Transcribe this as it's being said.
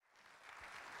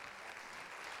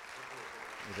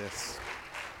this.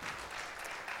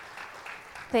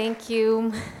 Thank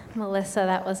you, Melissa.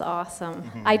 That was awesome.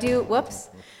 I do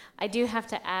have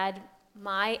to add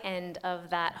my end of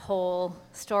that whole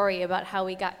story about how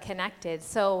we got connected.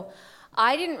 So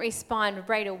I didn't respond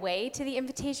right away to the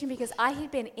invitation because I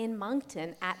had been in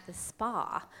Moncton at the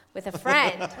spa with a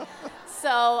friend. So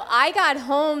I got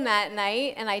home that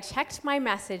night and I checked my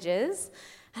messages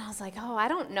and I was like, oh, I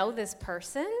don't know this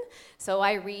person. So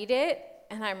I read it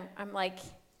and I'm like,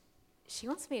 she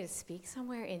wants me to speak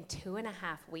somewhere in 2.5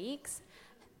 weeks?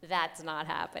 That's not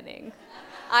happening.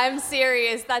 I'm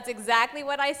serious. That's exactly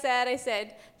what I said. I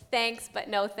said, thanks, but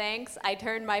no thanks. I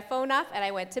turned my phone off and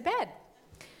I went to bed.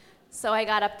 So I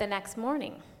got up the next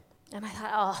morning and I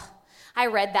thought, oh, I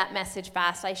read that message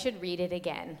fast. I should read it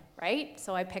again, right?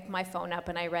 So I picked my phone up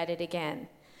and I read it again.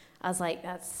 I was like,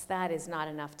 that is not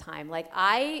enough time. Like,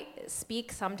 I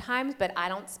speak sometimes, but I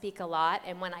don't speak a lot.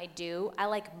 And when I do, I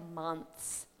like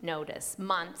months notice,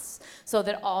 so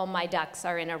that all my ducks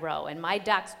are in a row. And my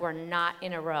ducks were not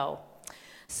in a row.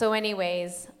 So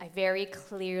anyways, I very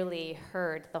clearly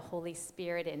heard the Holy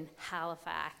Spirit in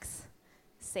Halifax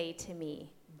say to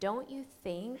me, don't you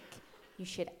think you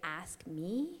should ask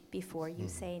me before you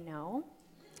say no?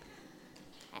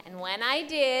 And when I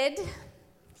did,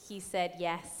 he said,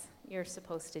 yes, you're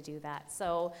supposed to do that.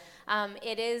 So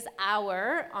it is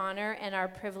our honor and our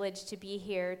privilege to be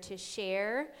here to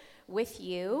share with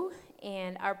you.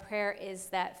 And our prayer is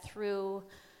that through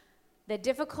the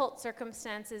difficult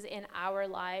circumstances in our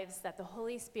lives, that the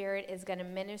Holy Spirit is going to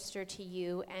minister to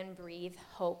you and breathe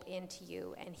hope into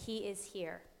you. And he is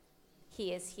here.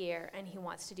 He is here, and he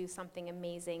wants to do something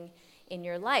amazing in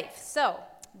your life. So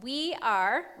we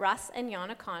are Russ and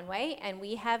Yana Conway, and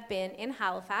we have been in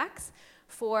Halifax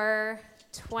for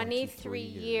 23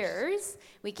 years.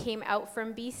 We came out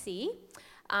from BC.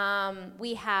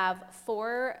 We have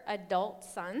 4 adult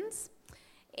sons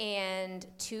and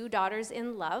 2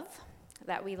 daughters-in-love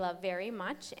that we love very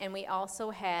much, and we also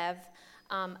have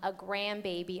a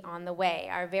grandbaby on the way.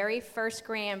 Our very first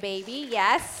grandbaby,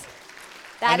 yes.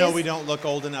 I know we don't look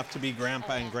old enough to be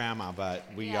grandpa and grandma, but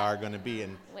we are going to be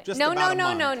in just about a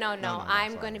month. No.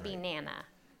 I'm going to be Nana.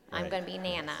 I'm going to be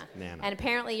Nana. Nana. And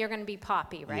apparently you're going to be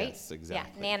Poppy, right? Yes,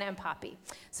 exactly. Yeah, Nana and Poppy.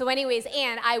 So anyways,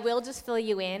 and I will just fill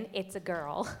you in, it's a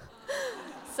girl.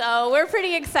 So we're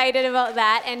pretty excited about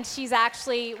that. And she's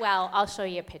actually, well, I'll show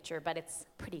you a picture, but it's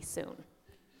pretty soon.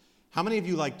 How many of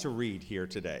you like to read here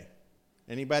today?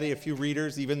 Anybody? A few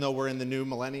readers, even though we're in the new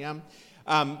millennium?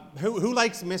 Who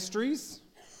likes mysteries?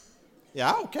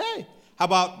 Yeah, okay. How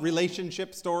about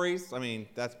relationship stories? I mean,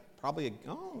 that's probably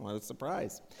a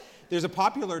surprise. There's a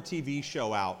popular TV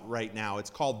show out right now. It's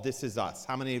called This Is Us.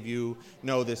 How many of you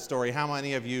know this story? How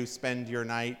many of you spend your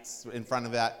nights in front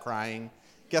of that crying?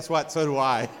 Guess what? So do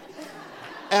I.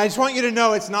 And I just want you to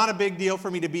know it's not a big deal for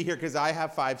me to be here because I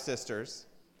have 5 sisters.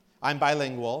 I'm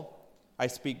bilingual. I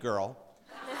speak girl.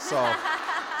 So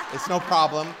it's no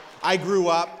problem. I grew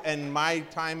up, and my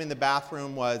time in the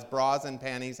bathroom was bras and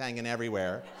panties hanging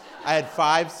everywhere. I had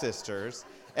 5 sisters.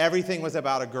 Everything was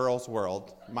about a girl's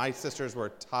world. My sisters were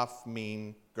tough,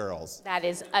 mean girls. That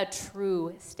is a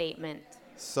true statement.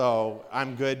 So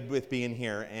I'm good with being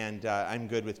here, and I'm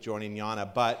good with joining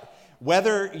Yana. But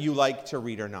whether you like to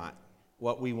read or not,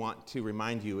 what we want to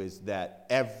remind you is that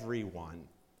everyone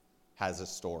has a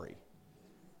story.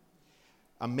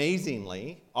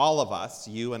 Amazingly, all of us,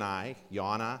 you and I,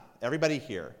 Yana, everybody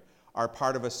here, are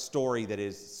part of a story that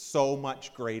is so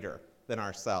much greater than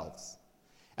ourselves.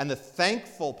 And the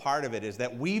thankful part of it is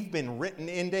that we've been written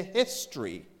into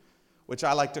history, which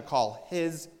I like to call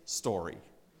his story.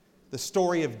 The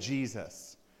story of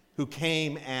Jesus, who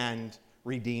came and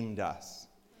redeemed us.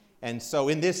 And so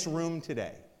in this room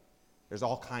today, there's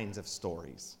all kinds of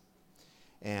stories.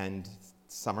 And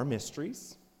some are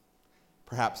mysteries.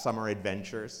 Perhaps some are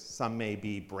adventures. Some may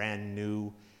be brand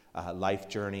new life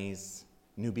journeys,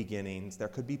 new beginnings. There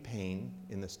could be pain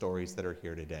in the stories that are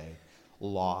here today.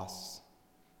 Loss,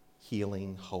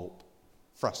 healing, hope,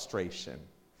 frustration.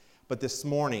 But this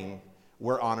morning,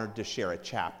 we're honored to share a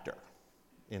chapter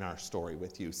in our story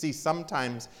with you. See,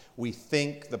 sometimes we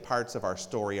think the parts of our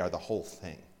story are the whole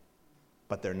thing,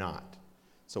 but they're not.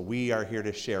 So we are here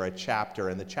to share a chapter,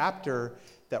 and the chapter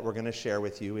that we're going to share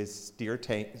with you is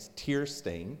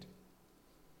tear-stained.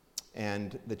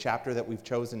 And the chapter that we've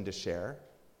chosen to share,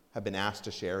 have been asked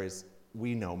to share, is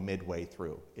we know midway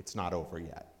through. It's not over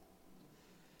yet.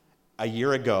 A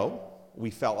year ago, we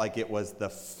felt like it was the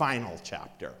final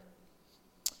chapter.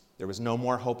 There was no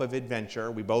more hope of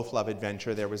adventure. We both love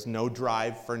adventure. There was no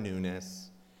drive for newness.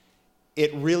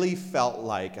 It really felt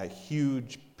like a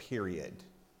huge period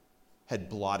had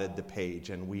blotted the page,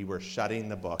 and we were shutting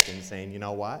the book and saying, you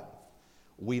know what?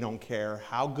 We don't care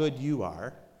how good you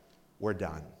are, we're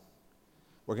done.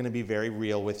 We're going to be very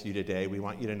real with you today. We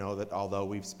want you to know that although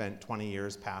we've spent 20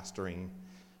 years pastoring,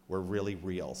 we're really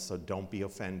real, so don't be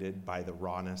offended by the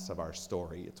rawness of our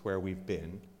story. It's where we've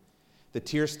been. The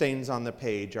tear stains on the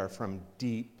page are from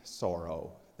deep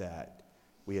sorrow that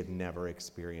we had never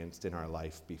experienced in our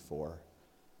life before.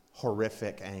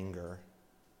 Horrific anger,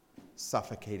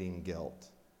 suffocating guilt,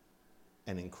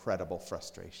 and incredible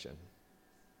frustration.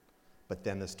 But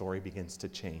then the story begins to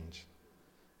change,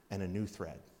 and a new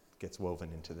thread gets woven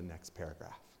into the next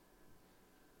paragraph.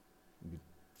 You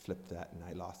flipped that, and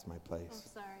I lost my place.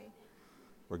 Oh, sorry.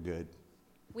 We're good.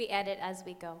 We edit as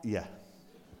we go. Yeah.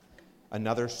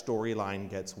 Another storyline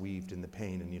gets weaved in the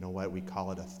pain, and you know what? We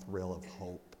call it a thrill of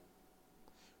hope.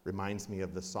 Reminds me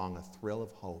of the song, A Thrill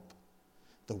of Hope.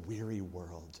 The weary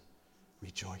world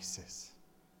rejoices,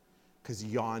 because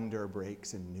yonder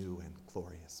breaks a new and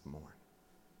glorious morn.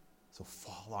 So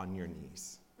fall on your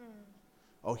knees.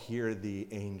 Oh, hear the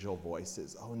angel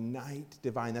voices. Oh, night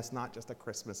divine. That's not just a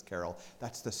Christmas carol.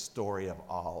 That's the story of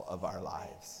all of our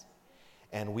lives.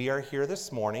 And we are here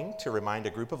this morning to remind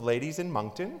a group of ladies in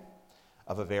Moncton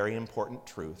of a very important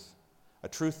truth. A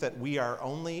truth that we are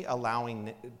only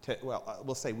allowing to,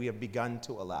 we'll say we have begun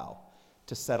to allow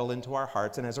to settle into our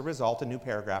hearts. And as a result, a new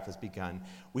paragraph has begun.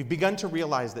 We've begun to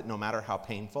realize that no matter how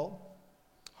painful,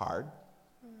 hard,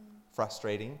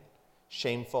 frustrating,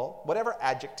 shameful, whatever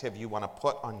adjective you want to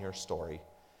put on your story,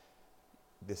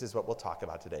 this is what we'll talk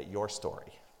about today. Your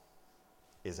story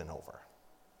isn't over.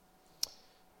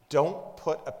 Don't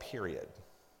put a period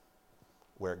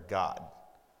where God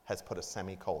has put a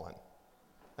semicolon.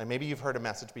 And maybe you've heard a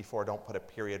message before, don't put a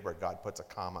period where God puts a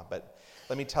comma, but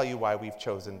let me tell you why we've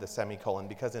chosen the semicolon,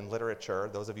 because in literature,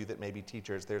 those of you that may be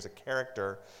teachers, there's a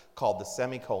character called the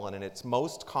semicolon, and it's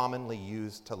most commonly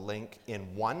used to link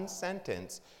in one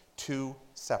sentence two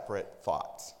separate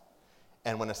thoughts.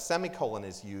 And when a semicolon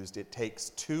is used, it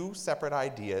takes two separate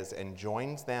ideas and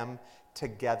joins them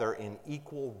together in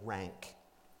equal rank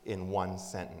in one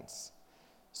sentence.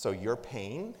 So your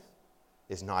pain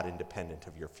is not independent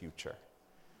of your future.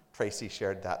 Tracy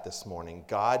shared that this morning.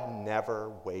 God never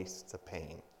wastes a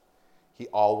pain. He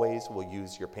always will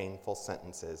use your painful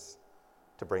sentences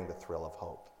to bring the thrill of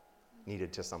hope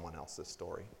needed to someone else's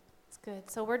story. It's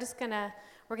good. So we're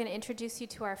gonna introduce you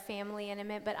to our family in a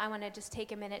minute, but I want to just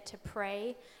take a minute to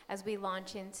pray as we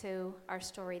launch into our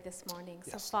story this morning.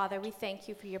 Yes, so Father, we thank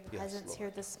you for your presence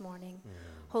here this morning.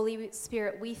 Holy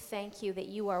Spirit, we thank you that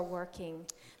you are working,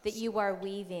 that you are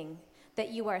weaving, that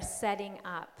you are setting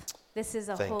up. This is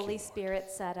a Holy Spirit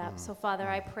setup. So Father,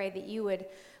 I pray that you would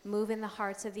move in the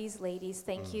hearts of these ladies.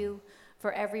 Thank you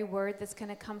for every word that's going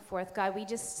to come forth. God, we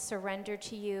just surrender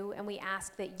to you, and we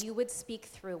ask that you would speak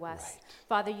through us. Right.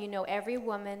 Father, you know every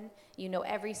woman, you know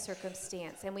every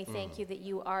circumstance, and we thank you that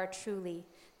you are truly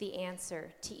the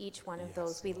answer to each one of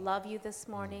those. We love you this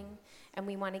morning, and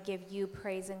we want to give you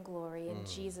praise and glory in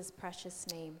Jesus' precious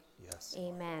name. Yes.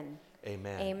 Amen.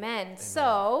 Amen. Amen.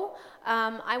 So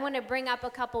I want to bring up a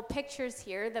couple pictures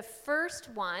here. The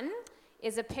first one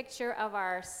is a picture of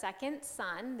our second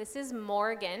son. This is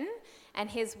Morgan and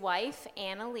his wife,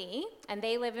 Anna Lee, and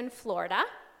they live in Florida.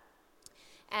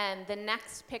 And the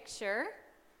next picture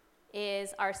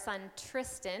is our son,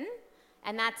 Tristan,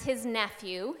 and that's his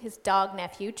nephew, his dog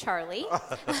nephew, Charlie.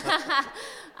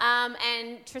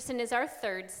 And Tristan is our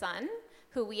third son,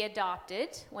 who we adopted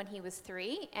when he was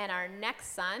 3. And our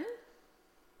next son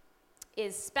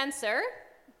is Spencer,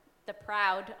 the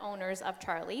proud owners of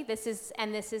Charlie. This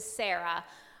is Sarah,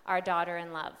 our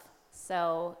daughter-in-love.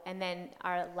 So, and then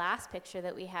our last picture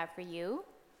that we have for you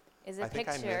is a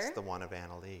picture. I think I missed the one of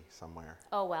Anna Lee somewhere.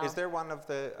 Oh, well. Is there one of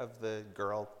the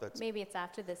girl that's... Maybe it's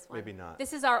after this one. Maybe not.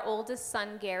 This is our oldest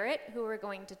son, Garrett, who we're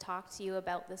going to talk to you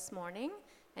about this morning.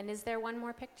 And is there one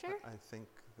more picture? I think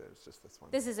there's just this one.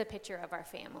 This is a picture of our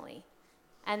family.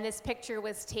 And this picture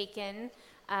was taken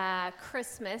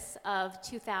Christmas of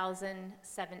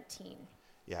 2017.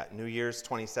 Yeah, New Year's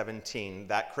 2017.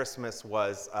 That Christmas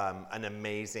was an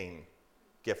amazing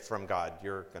gift from God.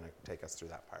 You're going to take us through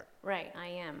that part. Right, I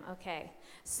am. Okay.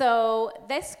 So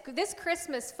this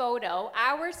Christmas photo,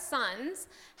 our sons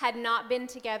had not been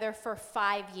together for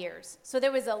 5 years. So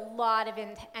there was a lot of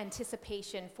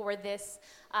anticipation for this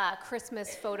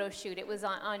Christmas photo shoot. It was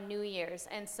on New Year's.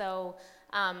 And so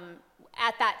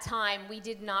at that time, we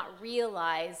did not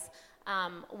realize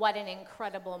what an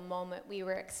incredible moment we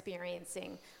were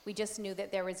experiencing. We just knew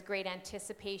that there was great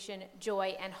anticipation,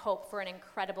 joy, and hope for an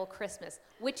incredible Christmas,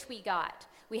 which we got.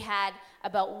 We had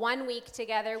about 1 week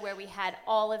together where we had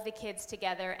all of the kids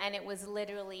together, and it was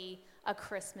literally a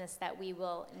Christmas that we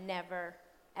will never,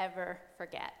 ever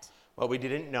forget. What we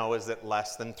didn't know is that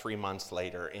less than 3 months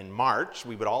later, in March,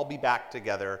 we would all be back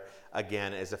together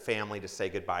again as a family to say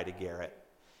goodbye to Garrett.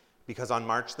 Because on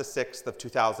March the 6th of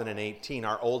 2018,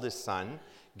 our oldest son,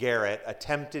 Garrett,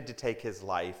 attempted to take his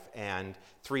life, and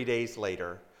 3 days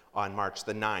later, on March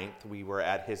the 9th, we were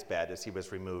at his bed as he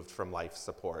was removed from life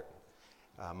support.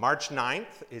 March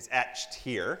 9th is etched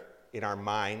here in our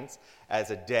minds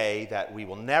as a day that we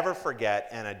will never forget,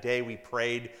 and a day we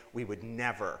prayed we would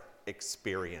never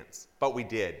experience, but we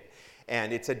did.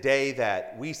 And it's a day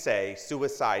that we say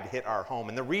suicide hit our home.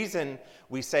 And the reason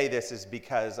we say this is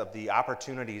because of the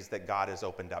opportunities that God has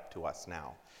opened up to us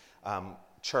now.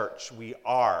 Church, we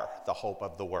are the hope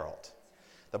of the world.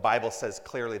 The Bible says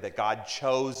clearly that God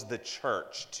chose the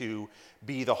church to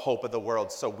be the hope of the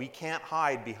world. So we can't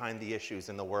hide behind the issues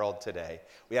in the world today.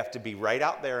 We have to be right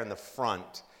out there in the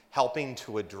front, helping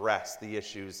to address the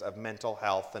issues of mental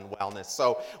health and wellness.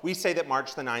 So we say that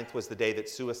March the 9th was the day that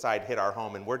suicide hit our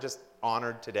home, and we're just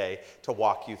honored today to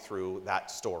walk you through that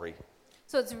story.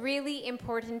 So it's really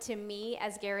important to me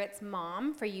as Garrett's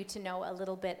mom for you to know a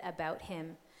little bit about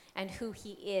him and who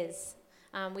he is.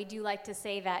 We do like to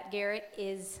say that Garrett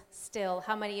is still,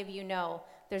 how many of you know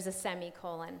there's a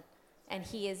semicolon, and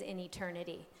he is in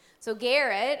eternity. So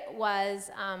Garrett was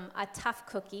a tough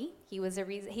cookie.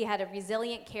 He had a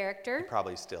resilient character. He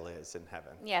probably still is in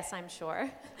heaven. Yes, I'm sure.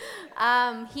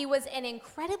 He was an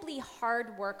incredibly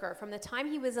hard worker. From the time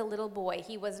he was a little boy,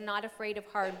 he was not afraid of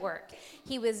hard work.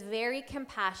 He was very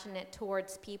compassionate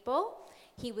towards people.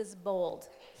 He was bold.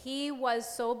 He was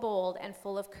so bold and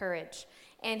full of courage.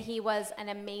 And he was an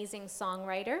amazing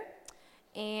songwriter.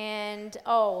 And,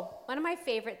 one of my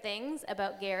favorite things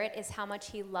about Garrett is how much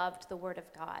he loved the Word of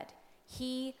God.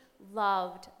 He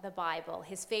loved the Bible.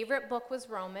 His favorite book was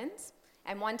Romans,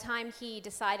 and one time he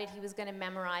decided he was going to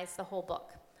memorize the whole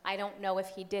book. I don't know if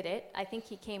he did it. I think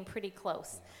he came pretty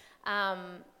close.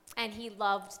 And he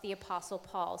loved the Apostle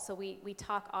Paul. So we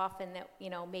talk often that,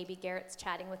 maybe Garrett's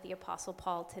chatting with the Apostle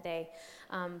Paul today,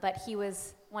 but he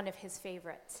was one of his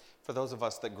favorites. For those of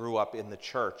us that grew up in the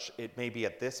church, it may be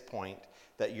at this point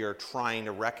that you're trying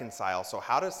to reconcile. So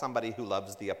how does somebody who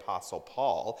loves the Apostle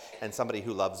Paul and somebody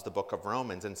who loves the book of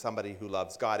Romans and somebody who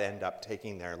loves God end up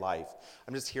taking their life?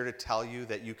 I'm just here to tell you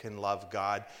that you can love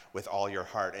God with all your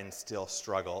heart and still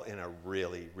struggle in a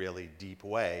really, really deep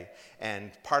way.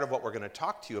 And part of what we're going to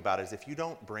talk to you about is if you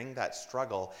don't bring that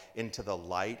struggle into the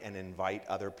light and invite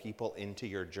other people into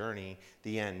your journey,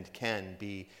 the end can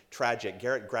be tragic.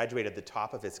 Garrett graduated the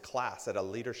top of his class at a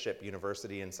leadership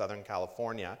university in Southern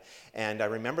California, and I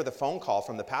remember the phone call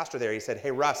from the pastor there. He said,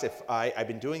 "Hey Russ, I've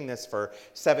been doing this for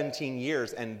 17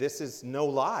 years, and this is no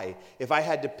lie. If I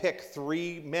had to pick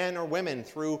 3 men or women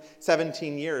through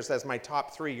 17 years as my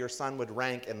top 3, your son would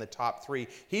rank in the top 3.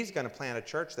 He's going to plant a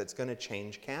church that's going to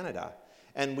change Canada."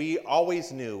 And we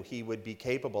always knew he would be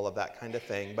capable of that kind of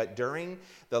thing. But during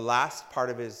the last part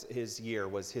of his year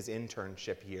was his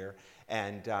internship year.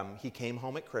 And he came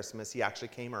home at Christmas. He actually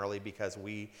came early because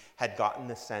we had gotten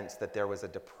the sense that there was a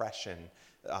depression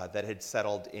that had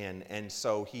settled in. And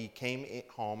so he came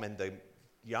home, and the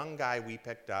young guy we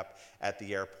picked up at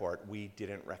the airport, we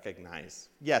didn't recognize.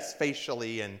 Yes,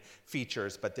 facially and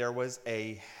features, but there was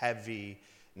a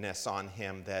heaviness on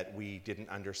him that we didn't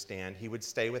understand. He would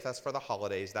stay with us for the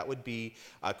holidays. That would be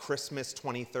Christmas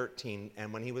 2013.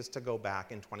 And when he was to go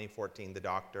back in 2014, the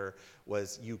doctor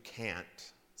was, "You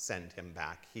can't send him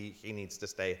back. He needs to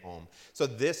stay home." So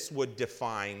this would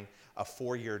define a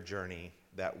 4-year journey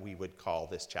that we would call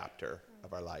this chapter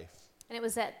of our life. And it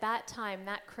was at that time,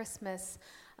 that Christmas,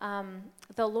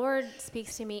 the Lord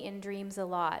speaks to me in dreams a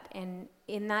lot. And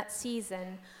in that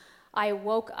season, I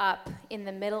woke up in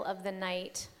the middle of the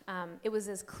night. It was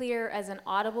as clear as an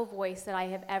audible voice that I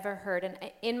have ever heard. And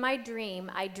in my dream,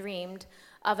 I dreamed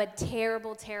of a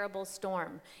terrible, terrible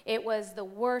storm. It was the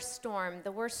worst storm,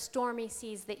 the worst stormy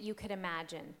seas that you could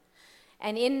imagine.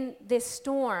 And in this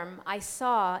storm, I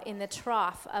saw in the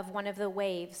trough of one of the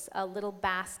waves a little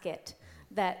basket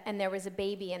and there was a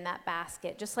baby in that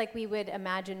basket, just like we would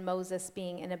imagine Moses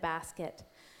being in a basket.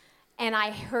 And I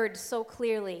heard so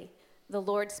clearly the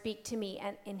Lord speak to me,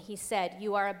 and he said,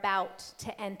 "You are about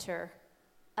to enter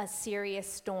a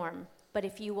serious storm, but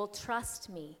if you will trust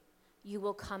me, you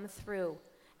will come through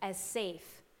as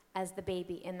safe as the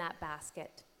baby in that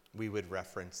basket." We would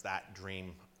reference that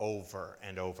dream over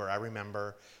and over. I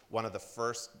remember one of the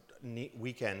first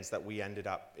weekends that we ended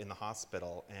up in the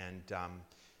hospital, and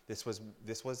this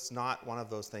was not one of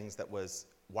those things that was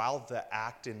while the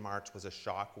act in March was a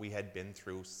shock, we had been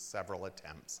through several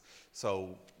attempts.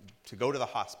 So to go to the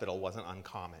hospital wasn't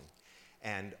uncommon.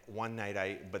 And one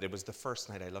night, but it was the first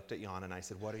night, I looked at Jan and I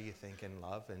said, "What are you thinking,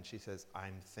 love?" And she says,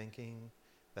 "I'm thinking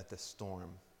that the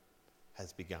storm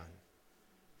has begun."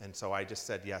 And so I just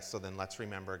said, yes, so then let's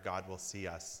remember God will see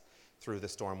us through the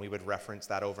storm. We would reference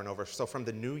that over and over. So from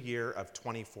the new year of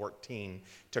 2014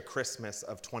 to Christmas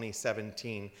of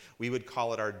 2017, we would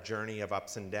call it our journey of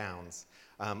ups and downs.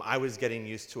 I was getting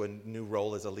used to a new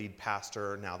role as a lead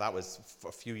pastor. Now, that was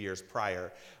a few years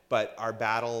prior. But our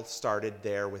battle started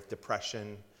there with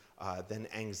depression. Then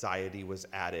anxiety was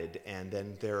added. And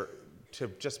then to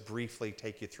just briefly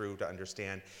take you through to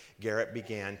understand, Garrett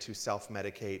began to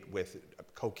self-medicate with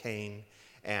cocaine,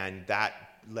 and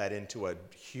that led into a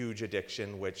huge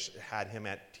addiction, which had him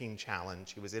at Teen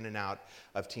Challenge. He was in and out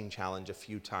of Teen Challenge a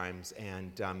few times,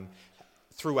 and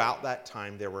throughout that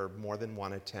time, there were more than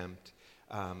one attempt.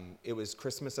 It was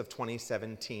Christmas of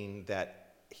 2017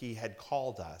 that he had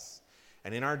called us,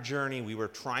 and in our journey, we were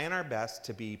trying our best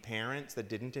to be parents that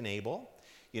didn't enable,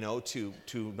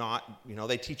 to not,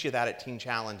 they teach you that at Teen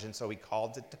Challenge, and so he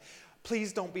called it,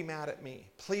 "Please don't be mad at me.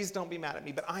 Please don't be mad at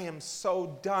me, but I am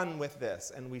so done with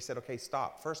this." And we said, "Okay,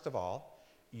 stop. First of all,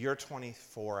 you're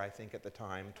 24, I think at the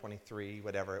time, 23,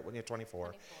 whatever, when you're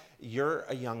 24. You're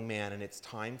a young man, and it's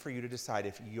time for you to decide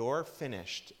if you're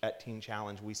finished at Teen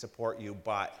Challenge, we support you,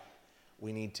 but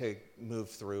we need to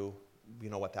move through,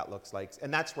 what that looks like."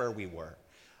 And that's where we were.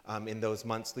 In those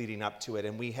months leading up to it.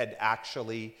 And we had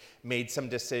actually made some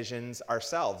decisions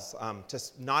ourselves to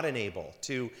not enable,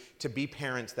 to be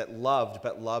parents that loved,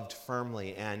 but loved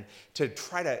firmly, and to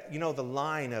try to, the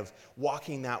line of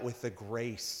walking that with the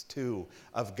grace, too,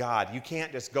 of God. You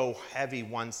can't just go heavy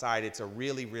one side. It's a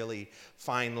really, really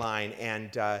fine line.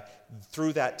 And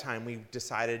through that time, we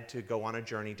decided to go on a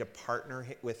journey to partner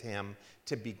with him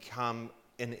to become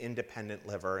an independent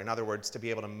liver. In other words, to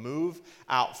be able to move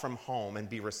out from home and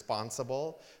be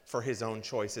responsible for his own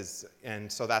choices.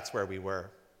 And so that's where we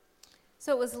were.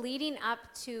 So it was leading up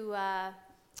to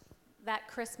that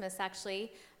Christmas,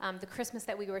 actually, the Christmas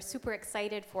that we were super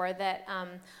excited for, that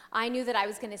I knew that I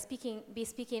was going to be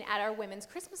speaking at our women's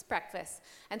Christmas breakfast.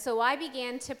 And so I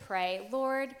began to pray,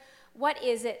 "Lord, what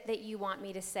is it that you want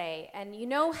me to say?" And you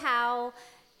know how,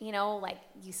 like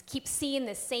you keep seeing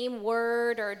the same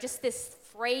word, or just this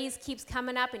phrase keeps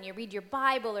coming up, and you read your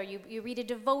Bible, or you read a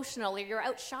devotional, or you're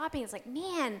out shopping. It's like,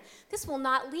 man, this will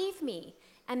not leave me.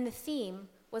 And the theme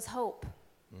was hope.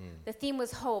 The theme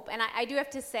was hope. And I do have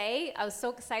to say, I was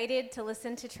so excited to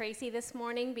listen to Tracy this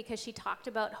morning because she talked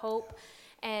about hope.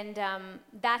 And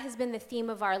that has been the theme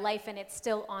of our life, and it's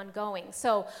still ongoing.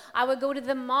 So I would go to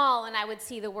the mall, and I would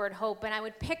see the word hope, and I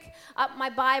would pick up my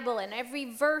Bible, and every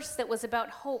verse that was about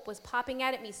hope was popping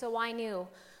out at me. So I knew,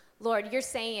 Lord, you're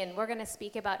saying we're going to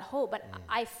speak about hope. But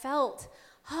I felt,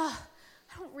 I'm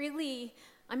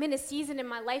in a season in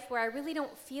my life where I really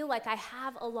don't feel like I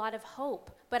have a lot of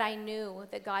hope. But I knew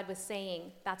that God was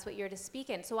saying, that's what you're to speak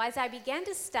in. So as I began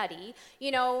to study,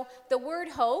 the word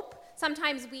hope,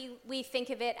 sometimes we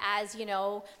think of it as,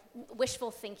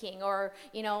 wishful thinking, or,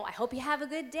 I hope you have a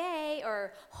good day,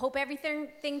 or hope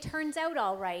everything turns out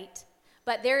all right.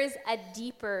 But there is a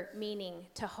deeper meaning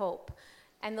to hope.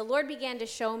 And the Lord began to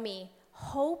show me,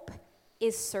 hope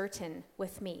is certain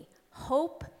with me.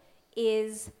 Hope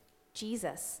is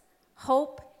Jesus.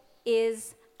 Hope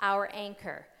is our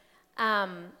anchor.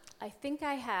 I think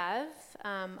I have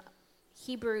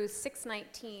Hebrews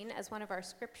 6:19 as one of our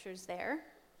scriptures there.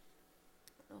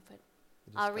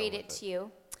 I'll read it to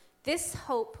you. "This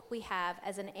hope we have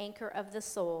as an anchor of the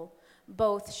soul,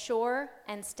 both sure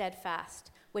and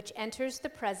steadfast, which enters the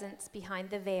presence behind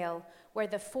the veil, where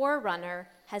the forerunner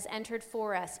has entered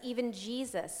for us, even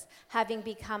Jesus, having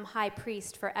become high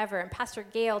priest forever." And Pastor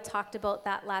Gail talked about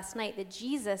that last night, that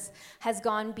Jesus has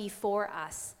gone before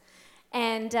us.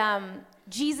 And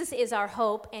Jesus is our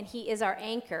hope, and he is our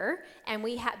anchor. And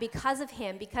we have, because of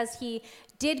him, because he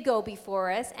did go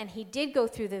before us, and he did go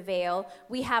through the veil,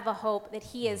 we have a hope that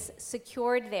he is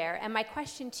secured there. And my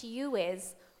question to you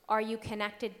is, are you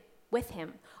connected with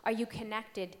him? Are you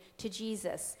connected to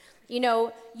Jesus?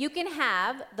 You can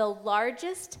have the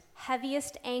largest,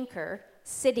 heaviest anchor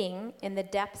sitting in the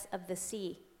depths of the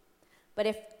sea. But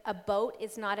if a boat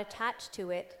is not attached to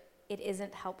it, it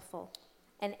isn't helpful.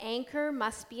 An anchor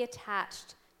must be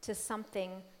attached to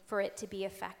something for it to be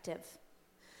effective.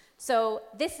 So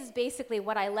this is basically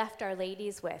what I left our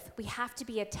ladies with. We have to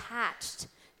be attached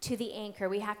to the anchor.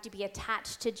 We have to be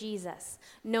attached to Jesus,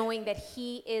 knowing that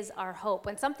he is our hope.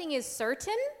 When something is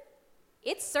certain,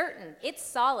 it's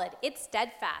solid, it's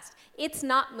steadfast, it's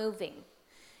not moving.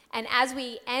 And as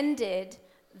we ended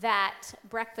that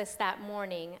breakfast that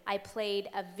morning, I played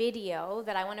a video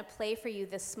that I want to play for you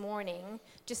this morning,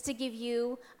 just to give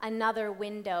you another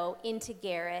window into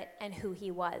Garrett and who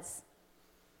he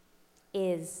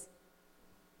is.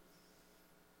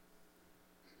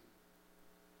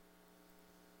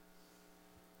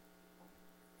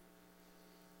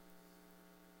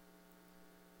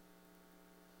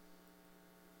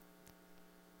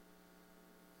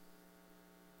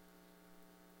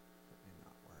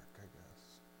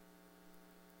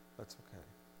 That's okay.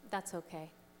 That's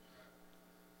okay.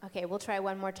 Okay, we'll try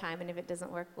one more time, and if it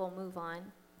doesn't work, we'll move on.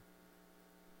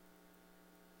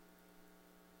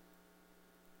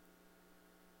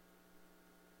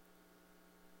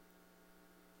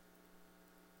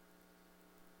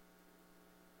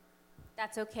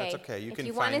 That's okay. That's okay. You if can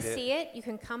you want to find it. see it, you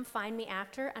can come find me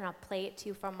after, and I'll play it to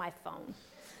you from my phone.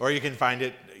 Or you can find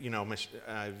it, you can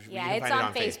Yeah, it's find on it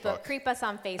on Facebook. Creep us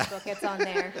on Facebook. It's on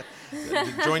there.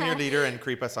 Join your leader and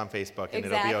creep us on Facebook, and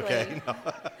Exactly. It'll be okay. No.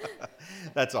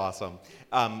 That's awesome.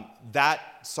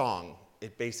 That song,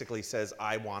 it basically says,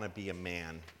 I want to be a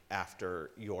man after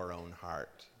your own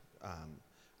heart.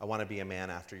 I want to be a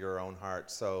man after your own heart.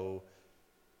 So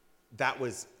that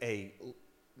was a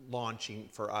launching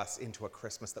for us into a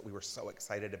Christmas that we were so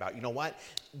excited about. You know what?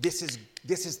 This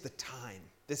is the time.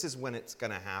 This is when it's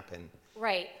going to happen.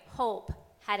 Right. Hope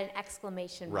had an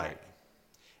exclamation mark. Right.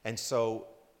 And so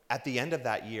at the end of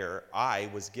that year, I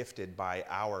was gifted by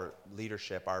our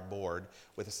leadership, our board,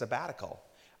 with a sabbatical.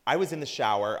 I was in the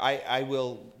shower. I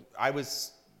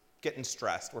was getting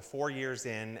stressed. We're 4 years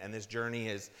in, and this journey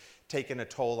has taken a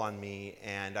toll on me.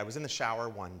 And I was in the shower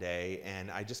one day, and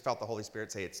I just felt the Holy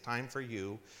Spirit say, it's time for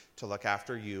you to look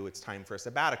after you. It's time for a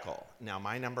sabbatical. Now,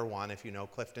 my number one, if you know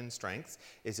Clifton's strengths,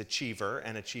 is achiever,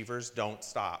 and achievers don't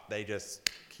stop. They just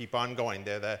keep on going.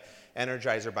 They're the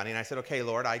Energizer Bunny. And I said, okay,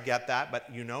 Lord, I get that, but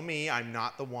you know me, I'm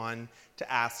not the one to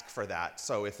ask for that.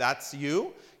 So if that's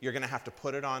you, you're going to have to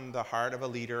put it on the heart of a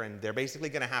leader, and they're basically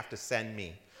going to have to send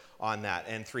me on that.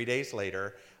 And 3 days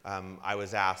later, I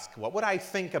was asked, what would I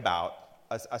think about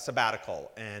a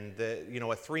sabbatical? And a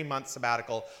 3-month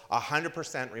sabbatical,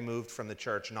 100% removed from the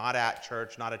church, not at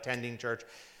church, not attending church.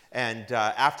 And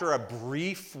after a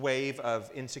brief wave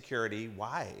of insecurity,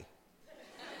 why?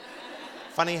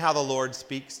 Funny how the Lord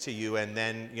speaks to you and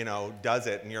then, does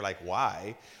it, and you're like,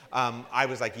 why? I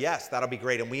was like, yes, that'll be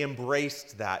great. And we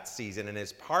embraced that season. And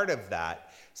as part of that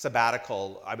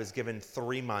sabbatical, I was given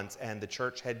 3 months, and the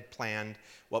church had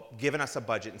given us a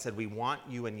budget and said, we want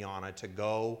you and Yana to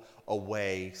go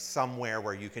away somewhere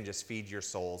where you can just feed your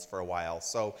souls for a while.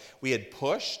 So we had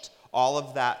pushed all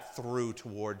of that through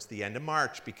towards the end of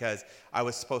March because I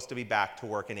was supposed to be back to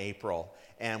work in April.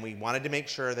 And we wanted to make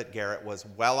sure that Garrett was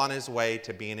well on his way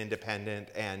to being independent.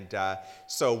 And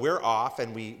so we're off,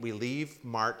 and we leave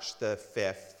March the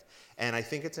 5th. And I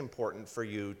think it's important for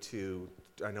you to,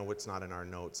 I know it's not in our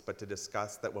notes, but to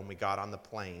discuss that when we got on the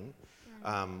plane,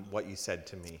 what you said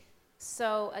to me.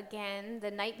 So again,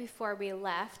 the night before we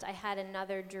left, I had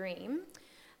another dream.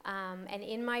 And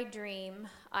in my dream,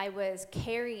 I was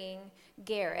carrying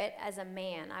Garrett as a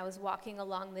man. I was walking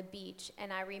along the beach,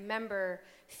 and I remember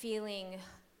feeling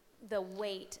the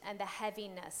weight and the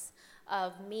heaviness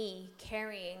of me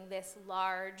carrying this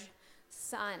large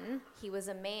son. He was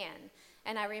a man.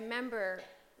 And I remember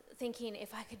thinking,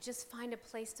 if I could just find a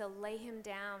place to lay him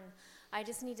down, I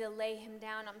just need to lay him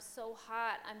down. I'm so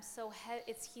hot.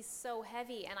 He's so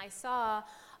heavy. And I saw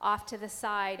off to the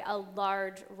side a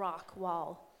large rock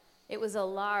wall. It was a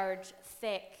large,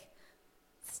 thick,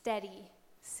 steady,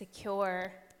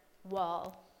 secure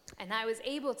wall. And I was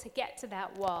able to get to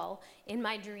that wall in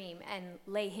my dream and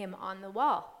lay him on the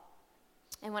wall.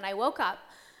 And when I woke up,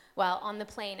 on the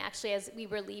plane, actually, as we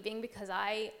were leaving, because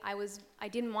I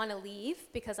didn't want to leave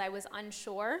because I was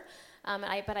unsure.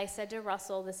 But I said to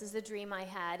Russell, this is the dream I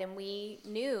had. And we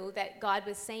knew that God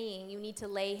was saying, you need to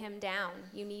lay him down.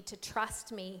 You need to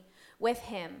trust me with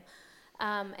him.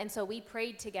 And so we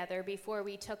prayed together before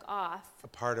we took off. A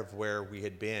part of where we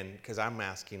had been, because I'm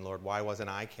asking, Lord, why wasn't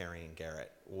I carrying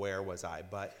Garrett? Where was I?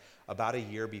 But about a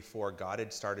year before, God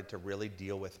had started to really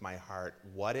deal with my heart.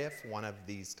 What if one of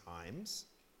these times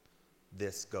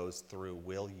this goes through?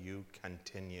 Will you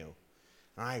continue?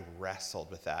 And I wrestled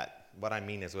with that. What I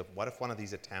mean is, what if one of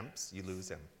these attempts, you lose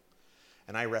him?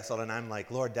 And I wrestled, and I'm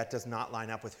like, Lord, that does not line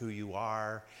up with who you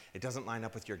are. It doesn't line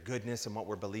up with your goodness and what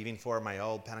we're believing for. My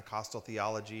old Pentecostal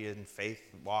theology and faith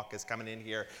walk is coming in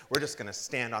here. We're just going to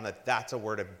stand on that. That's a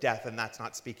word of death, and that's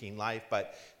not speaking life.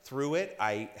 But through it,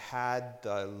 I had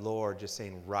the Lord just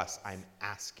saying, Russ, I'm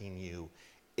asking you,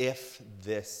 if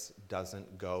this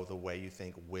doesn't go the way you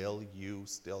think, will you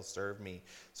still serve me?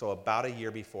 So about a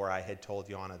year before, I had told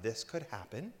Yana, this could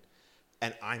happen,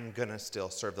 and I'm going to still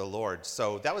serve the Lord.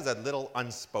 So that was a little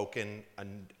unspoken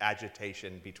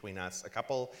agitation between us. A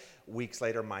couple weeks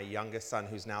later, my youngest son,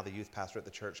 who's now the youth pastor at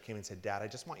the church, came and said, Dad, I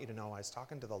just want you to know I was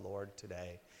talking to the Lord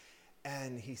today.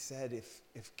 And he said,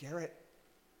 if Garrett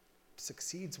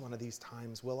succeeds one of these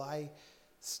times, will I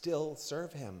still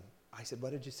serve him? I said,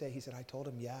 what did you say? He said, I told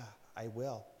him, yeah, I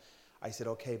will. I said,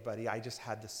 okay, buddy, I just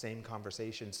had the same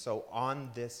conversation. So on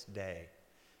this day,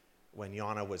 when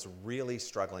Yana was really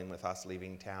struggling with us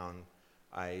leaving town,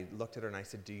 I looked at her and I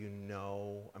said, do you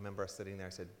know, I remember us sitting there, I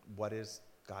said, what is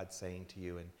God saying to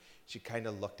you? And she kind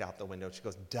of looked out the window. She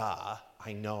goes, duh,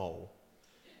 I know.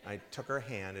 I took her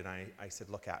hand and I said,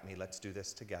 look at me, let's do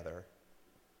this together.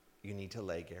 You need to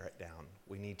lay Garrett down.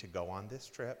 We need to go on this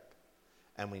trip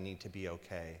and we need to be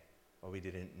okay. What we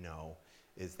didn't know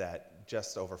is that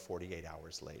just over 48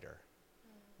 hours later,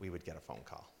 we would get a phone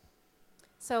call.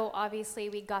 So obviously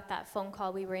we got that phone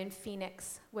call. We were in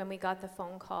Phoenix when we got the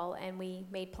phone call, and we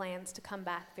made plans to come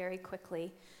back very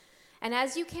quickly. And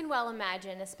as you can well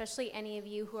imagine, especially any of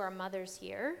you who are mothers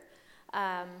here,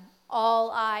 all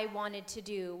I wanted to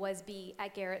do was be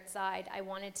at Garrett's side. I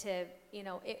wanted to,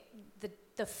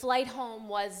 the flight home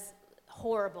was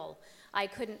horrible. I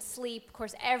couldn't sleep. Of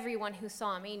course, everyone who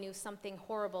saw me knew something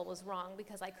horrible was wrong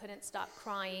because I couldn't stop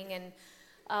crying.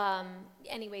 And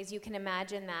anyways, you can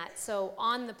imagine that. So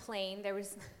on the plane, there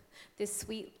was this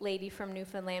sweet lady from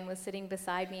Newfoundland was sitting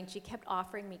beside me, and she kept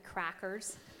offering me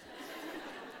crackers.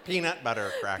 Peanut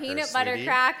butter crackers, Peanut butter sweetie.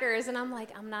 crackers. And I'm like,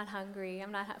 I'm not hungry.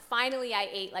 Finally, I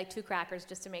ate like 2 crackers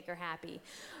just to make her happy.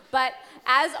 But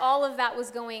as all of that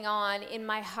was going on in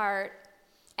my heart,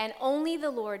 and only the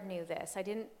Lord knew this. I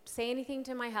didn't say anything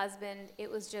to my husband. It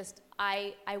was just,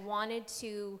 I wanted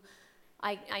to,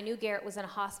 I knew Garrett was in a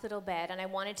hospital bed, and I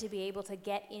wanted to be able to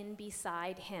get in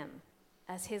beside him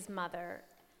as his mother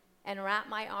and wrap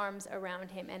my arms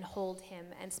around him and hold him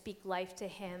and speak life to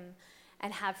him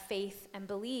and have faith and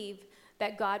believe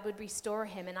that God would restore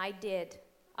him. And I did.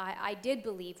 I did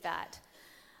believe that.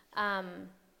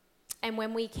 And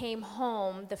when we came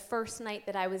home, the first night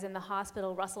that I was in the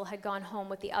hospital, Russell had gone home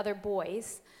with the other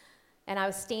boys, and I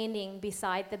was standing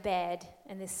beside the bed,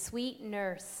 and this sweet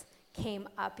nurse came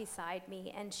up beside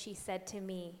me, and she said to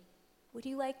me, would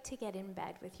you like to get in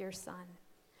bed with your son?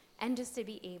 And just to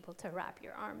be able to wrap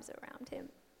your arms around him.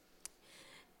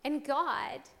 And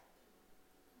God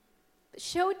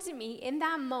showed to me in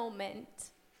that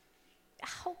moment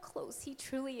how close he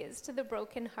truly is to the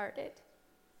brokenhearted.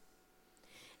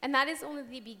 And that is only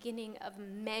the beginning of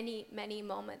many, many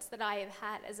moments that I have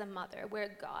had as a mother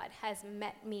where God has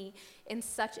met me in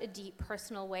such a deep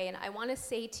personal way. And I want to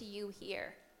say to you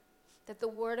here that the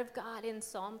word of God in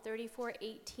Psalm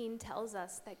 34:18 tells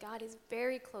us that God is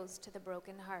very close to the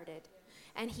brokenhearted,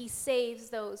 and he saves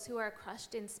those who are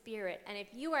crushed in spirit. And if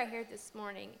you are here this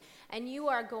morning and you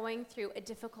are going through a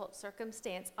difficult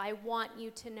circumstance, I want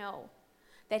you to know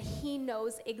that he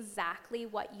knows exactly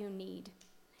what you need.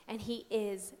 And he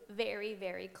is very,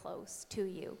 very close to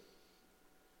you.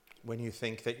 When you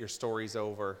think that your story's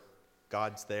over,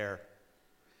 God's there.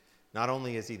 Not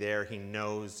only is he there, he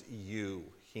knows you.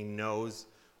 He knows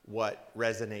what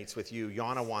resonates with you.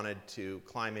 Yana wanted to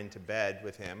climb into bed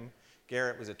with him.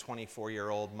 Garrett was a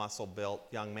 24-year-old muscle-built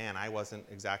young man. I wasn't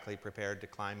exactly prepared to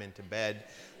climb into bed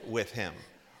with him.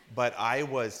 But I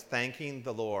was thanking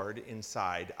the Lord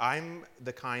inside. I'm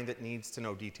the kind that needs to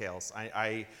know details.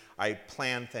 I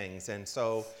plan things. And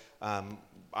so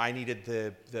I needed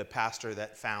the pastor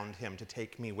that found him to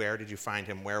take me. Where did you find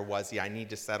him? Where was he? I need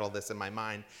to settle this in my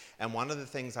mind. And one of the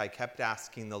things I kept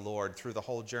asking the Lord through the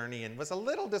whole journey, and was a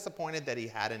little disappointed that he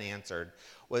hadn't answered,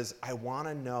 was I want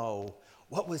to know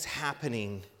what was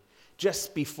happening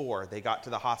just before they got to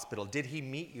the hospital. Did he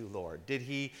meet you, Lord? Did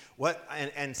he, what,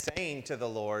 and saying to the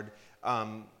Lord,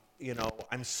 I'm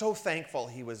so thankful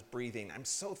he was breathing. I'm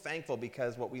so thankful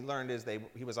because what we learned is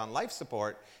he was on life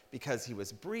support because he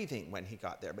was breathing when he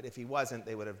got there. But if he wasn't,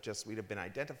 we'd have been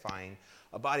identifying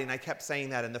a body. And I kept saying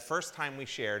that. And the first time we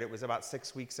shared, it was about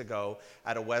 6 weeks ago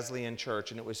at a Wesleyan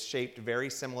church, and it was shaped very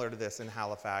similar to this in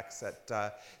Halifax.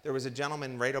 There was a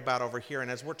gentleman right about over here, and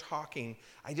as we're talking,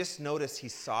 I just noticed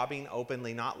he's sobbing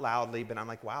openly, not loudly, but I'm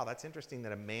like, wow, that's interesting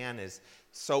that a man is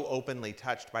so openly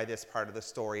touched by this part of the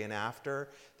story. And after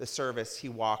the service, he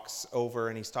walks over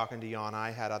and he's talking to Yana.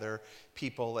 I had other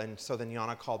people, and so then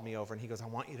Yana called me over and he goes, I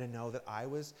want you to know that I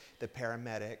was the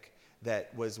paramedic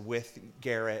that was with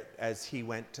Garrett as he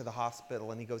went to the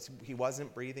hospital. And he goes, he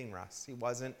wasn't breathing, Russ. He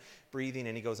wasn't breathing.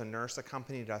 And he goes, a nurse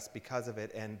accompanied us because of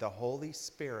it. And the Holy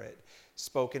Spirit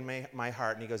spoke in my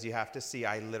heart. And he goes, you have to see,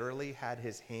 I literally had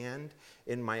his hand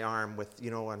in my arm with,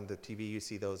 on the TV you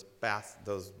see those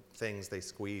things they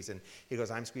squeeze. And he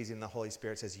goes, I'm squeezing. The Holy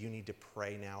Spirit says, you need to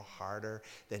pray now harder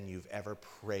than you've ever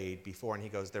prayed before. And he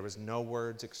goes, there was no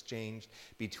words exchanged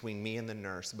between me and the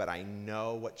nurse, but I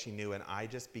know what she knew. And I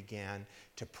just began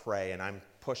to pray. And I'm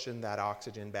pushing that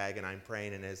oxygen bag and I'm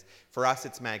praying. And for us,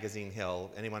 it's Magazine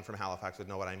Hill. Anyone from Halifax would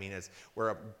know what I mean.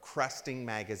 We're cresting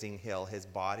Magazine Hill. His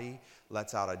body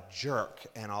lets out a jerk,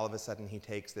 and all of a sudden he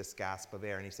takes this gasp of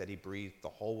air, and he said he breathed the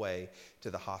whole way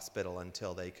to the hospital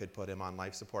until they could put him on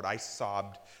life support. I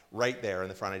sobbed right there in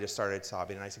the front. I just started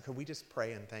sobbing, and I said, could we just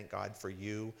pray and thank God for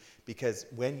you? Because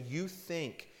when you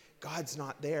think God's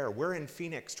not there, we're in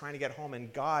Phoenix trying to get home,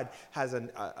 and God has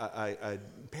a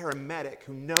paramedic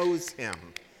who knows him,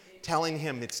 telling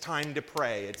him it's time to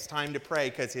pray. It's time to pray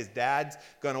because his dad's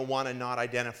going to want to not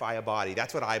identify a body.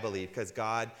 That's what I believe, because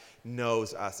God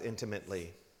knows us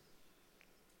intimately.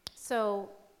 So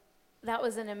that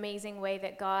was an amazing way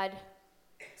that God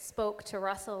spoke to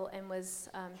Russell and was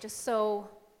just so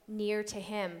near to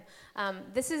him.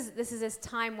 This is this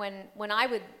time when I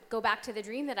would go back to the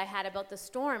dream that I had about the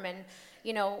storm, and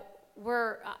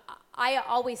I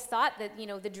always thought that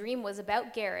the dream was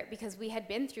about Garrett because we had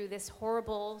been through this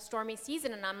horrible stormy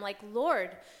season, and I'm like,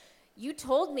 Lord, you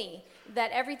told me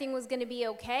that everything was going to be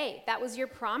okay. That was your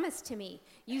promise to me.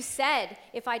 You said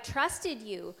if I trusted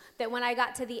you, that when I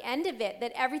got to the end of it,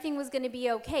 that everything was going to be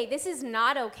okay. This is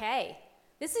not okay.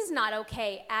 This is not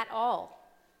okay at all.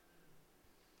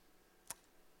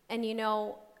 And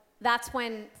that's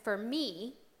when, for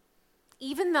me,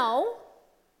 even though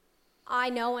I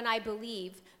know and I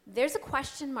believe, there's a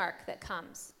question mark that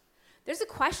comes. There's a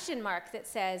question mark that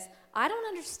says, I don't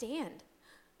understand.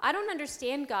 I don't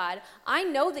understand, God. I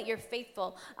know that you're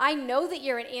faithful. I know that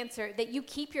you're an answer, that you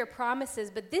keep your promises,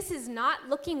 but this is not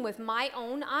looking with my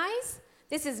own eyes.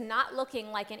 This is not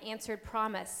looking like an answered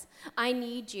promise. I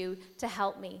need you to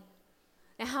help me.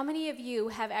 Now, how many of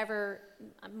you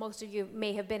most of you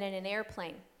may have been in an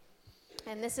airplane,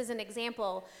 and this is an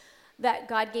example that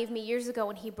God gave me years ago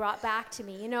and he brought back to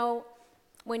me.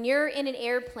 When you're in an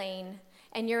airplane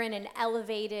and you're in an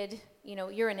elevated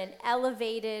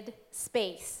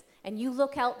space, and you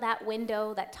look out that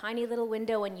window, that tiny little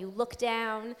window, and you look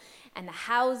down, and the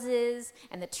houses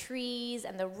and the trees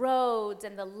and the roads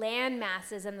and the land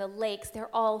masses and the lakes,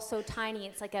 they're all so tiny.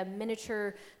 It's like a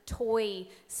miniature toy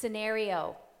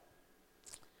scenario.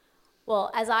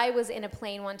 Well, as I was in a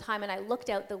plane one time and I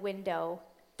looked out the window,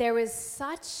 there was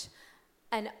such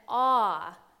an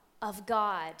awe of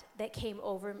God that came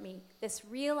over me, this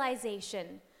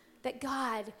realization that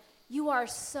God, you are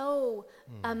so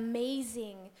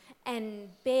amazing and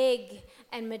big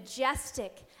and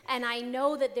majestic, and I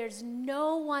know that there's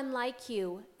no one like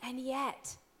you, and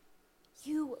yet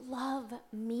you love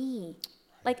me.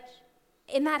 Like,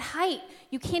 in that height,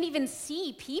 you can't even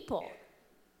see people.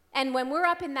 And when we're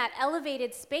up in that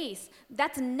elevated space,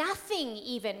 that's nothing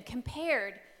even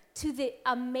compared to the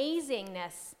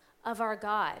amazingness of our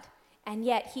God. And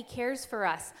yet he cares for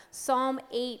us. Psalm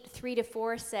 8,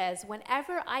 3-4 says,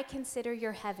 whenever I consider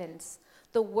your heavens,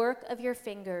 the work of your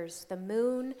fingers, the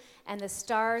moon and the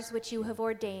stars which you have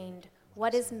ordained,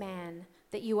 what is man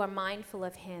that you are mindful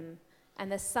of him,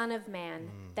 and the son of man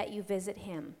that you visit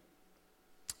him?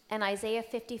 And Isaiah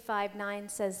 55:9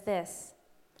 says this,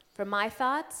 for my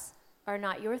thoughts are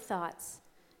not your thoughts,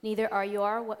 neither are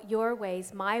your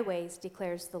ways my ways,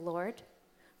 declares the Lord.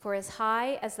 For as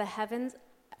the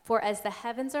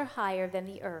heavens are higher than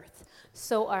the earth,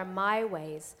 so are my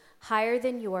ways higher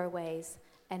than your ways,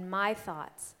 and my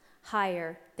thoughts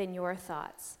higher than your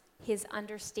thoughts. His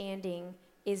understanding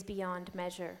is beyond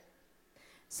measure.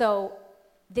 So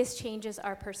this changes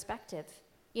our perspective.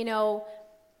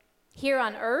 Here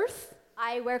on earth,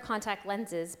 I wear contact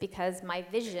lenses because my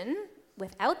vision,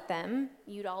 without them,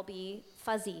 you'd all be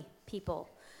fuzzy people.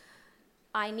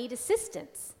 I need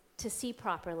assistance to see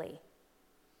properly.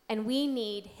 And we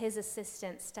need his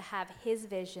assistance to have his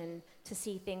vision to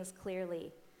see things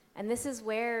clearly. And this is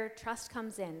where trust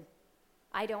comes in.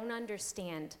 I don't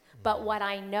understand, but what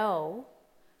I know,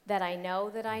 that I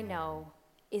know,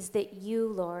 is that you,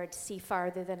 Lord, see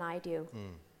farther than I do.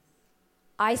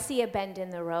 I see a bend in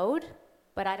the road,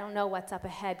 but I don't know what's up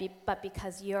ahead, but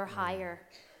because you're higher,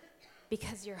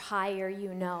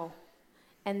 you know.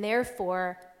 And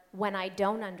therefore, when I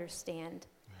don't understand,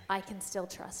 I can still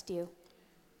trust you.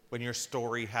 When your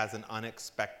story has an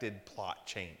unexpected plot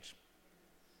change.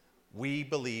 We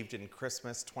believed in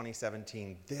Christmas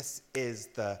 2017, this is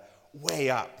the way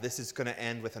up. This is going to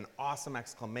end with an awesome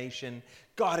exclamation.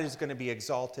 God is going to be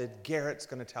exalted. Garrett's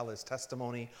going to tell his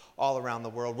testimony all around the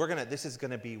world. This is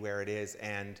going to be where it is.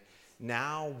 And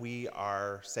now we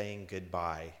are saying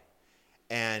goodbye.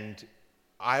 And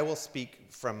I will speak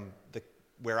from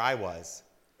where I was.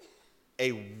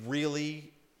 A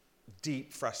really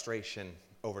deep frustration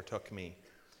overtook me.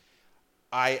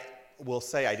 I will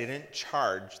say I didn't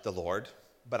charge the Lord,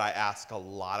 but I asked a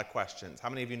lot of questions. How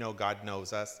many of you know God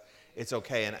knows us? It's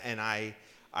okay. And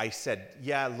I said,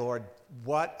 yeah, Lord,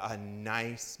 what a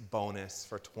nice bonus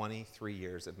for 23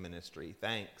 years of ministry.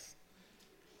 Thanks.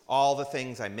 All the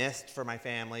things I missed for my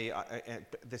family.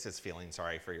 This is feeling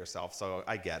sorry for yourself, so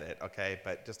I get it, okay?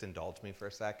 But just indulge me for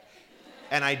a sec.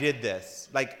 And I did this,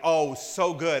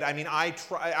 so good. I mean,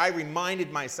 I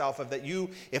reminded myself of that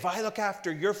if I look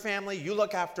after your family, you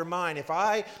look after mine. If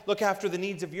I look after the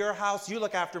needs of your house, you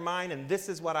look after mine, and this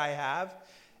is what I have.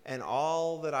 And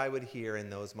all that I would hear in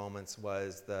those moments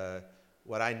was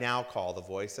what I now call the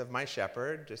voice of my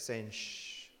shepherd, just saying,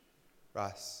 shh,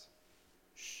 Russ,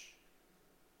 shh.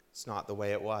 It's not the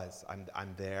way it was.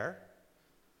 I'm there.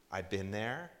 I've been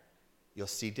there. You'll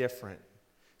see different.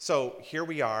 So here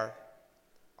we are.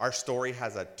 Our story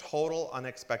has a total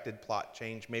unexpected plot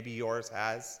change. Maybe yours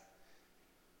has.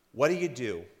 What do you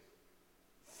do?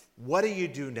 What do you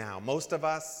do now? Most of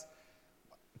us,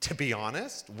 to be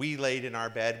honest, we laid in our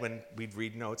bed when we'd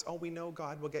read notes. Oh, we know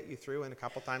God will get you through. And a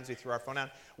couple times we threw our phone down.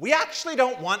 We actually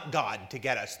don't want God to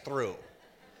get us through.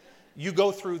 You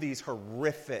go through these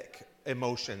horrific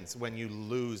emotions when you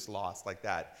lose loss like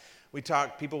that.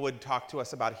 People would talk to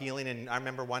us about healing. And I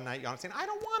remember one night, Jan saying, I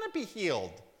don't want to be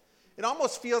healed. It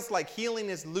almost feels like healing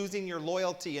is losing your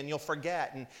loyalty and you'll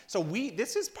forget. And so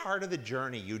this is part of the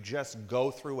journey. You just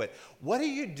go through it. What do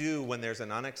you do when there's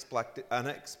an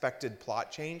unexpected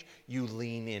plot change? You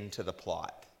lean into the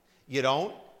plot. You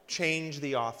don't change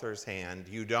the author's hand.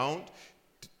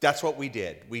 That's what we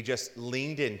did. We just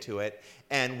leaned into it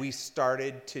and we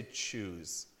started to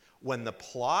choose. When the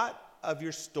plot of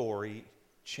your story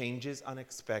changes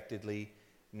unexpectedly,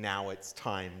 now it's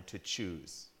time to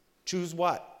choose. Choose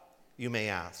what? You may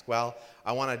ask. Well,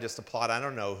 I want to just applaud. I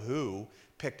don't know who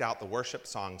picked out the worship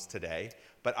songs today,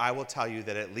 but I will tell you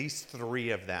that at least 3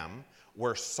 of them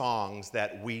were songs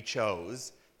that we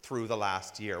chose through the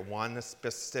last year. One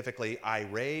specifically, I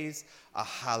raise a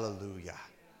hallelujah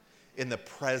in the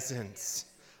presence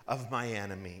of my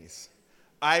enemies.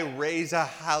 I raise a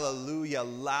hallelujah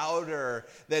louder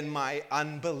than my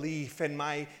unbelief and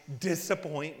my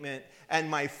disappointment and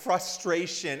my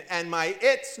frustration and my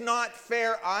it's not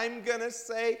fair. I'm going to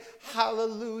say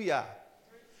hallelujah.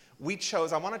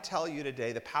 I want to tell you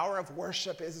today, the power of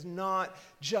worship is not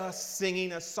just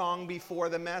singing a song before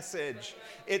the message.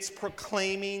 It's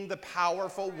proclaiming the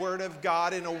powerful word of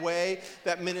God in a way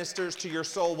that ministers to your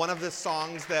soul. One of the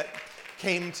songs that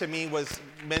came to me was,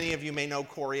 many of you may know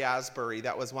Corey Asbury.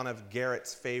 That was one of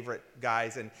Garrett's favorite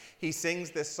guys. And he sings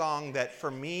this song that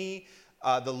for me,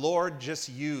 the Lord just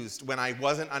used when I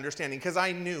wasn't understanding. Because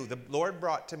I knew, the Lord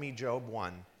brought to me Job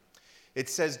 1. It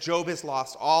says Job has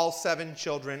lost all 7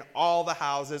 children, all the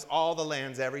houses, all the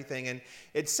lands, everything. And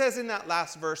it says in that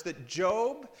last verse that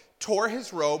Job tore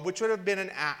his robe, which would have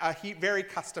been very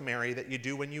customary that you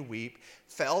do when you weep,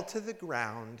 fell to the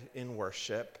ground in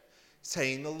worship,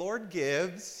 saying, the Lord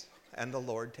gives and the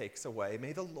Lord takes away.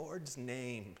 May the Lord's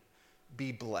name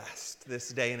be blessed this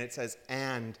day. And it says,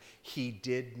 and he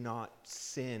did not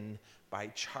sin by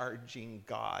charging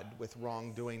God with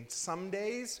wrongdoing. Some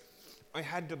days I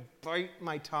had to bite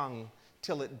my tongue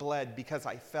till it bled because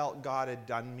I felt God had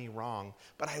done me wrong.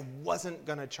 But I wasn't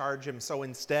going to charge him. So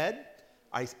instead,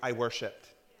 I worshiped.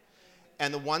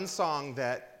 And the one song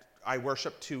that I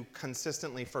worshiped to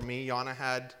consistently for me, Yana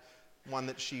had one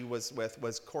that she was with,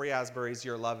 was Corey Asbury's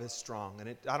Your Love is Strong.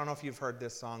 And I don't know if you've heard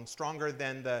this song. Stronger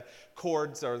than the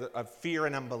chords of fear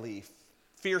and unbelief.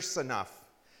 Fierce enough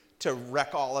to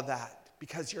wreck all of that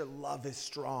because your love is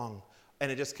strong.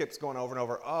 And it just keeps going over and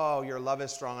over. Oh, your love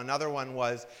is strong. Another one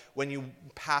was when you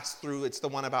pass through. It's the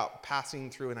one about passing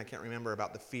through, and I can't remember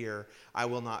about the fear. I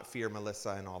will not fear,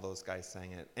 Melissa, and all those guys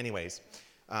sang it. Anyways,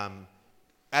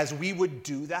 as we would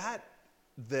do that,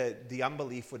 the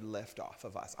unbelief would lift off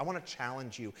of us. I want to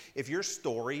challenge you. If your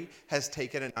story has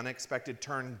taken an unexpected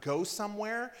turn, go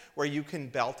somewhere where you can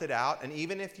belt it out. And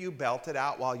even if you belt it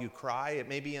out while you cry, it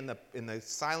may be in the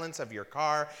silence of your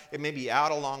car. It may be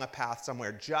out along a path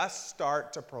somewhere. Just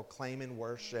start to proclaim and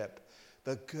worship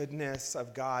the goodness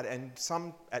of God. And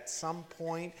at some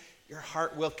point, your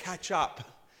heart will catch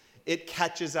up. It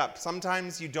catches up.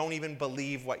 Sometimes you don't even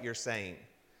believe what you're saying,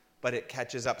 but it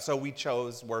catches up. So we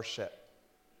chose worship.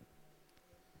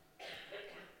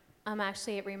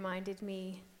 Actually, it reminded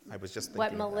me I was just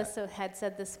what thinking of that. Melissa had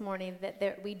said this morning,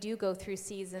 that we do go through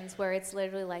seasons where it's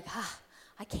literally like,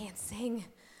 I can't sing.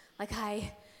 I've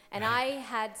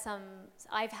had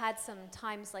some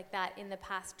times like that in the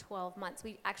past 12 months.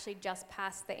 We actually just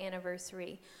passed the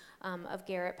anniversary of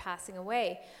Garrett passing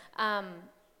away.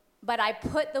 But I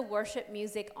put the worship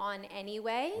music on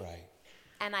anyway, Right.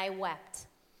 and I wept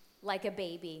like a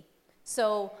baby.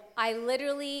 So I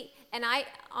literally,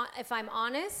 if I'm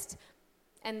honest,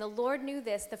 and the Lord knew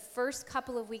this, the first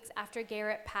couple of weeks after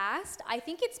Garrett passed, I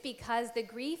think it's because the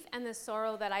grief and the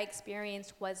sorrow that I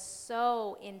experienced was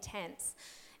so intense.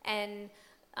 And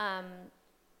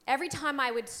every time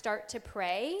I would start to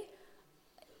pray,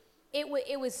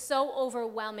 it was so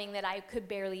overwhelming that I could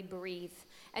barely breathe.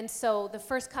 And so the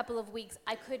first couple of weeks,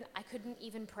 I couldn't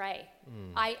even pray.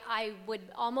 I would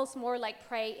almost more like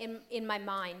pray in my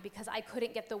mind because I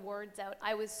couldn't get the words out.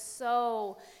 I was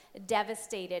so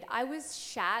devastated. I was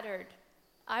shattered.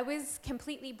 I was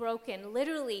completely broken.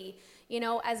 Literally,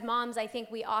 as moms, I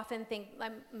think we often think,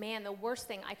 man, the worst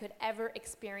thing I could ever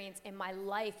experience in my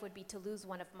life would be to lose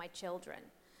one of my children.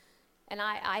 And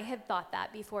I had thought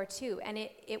that before too. And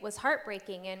it was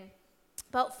heartbreaking. And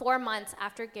about 4 months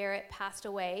after Garrett passed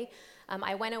away,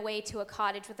 I went away to a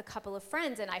cottage with a couple of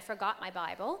friends, and I forgot my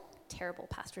Bible. Terrible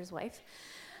pastor's wife.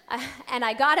 And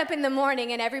I got up in the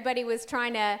morning, and everybody was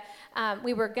trying to,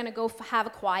 we were going to go have a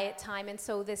quiet time. And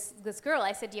so this girl,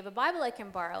 I said, do you have a Bible I can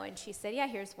borrow? And she said, yeah,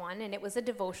 here's one. And it was a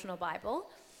devotional Bible.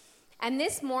 And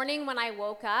this morning when I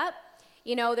woke up,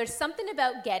 there's something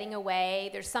about getting away.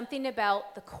 There's something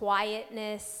about the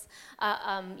quietness,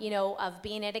 of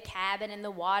being at a cabin and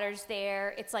the water's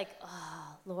there. It's like,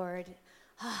 oh, Lord,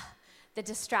 the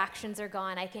distractions are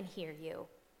gone. I can hear you.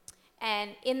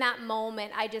 And in that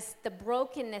moment, the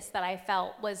brokenness that I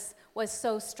felt was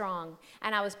so strong.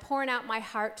 And I was pouring out my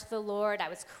heart to the Lord. I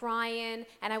was crying,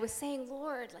 and I was saying,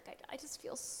 Lord, I just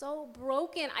feel so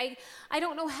broken. I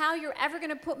don't know how you're ever going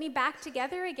to put me back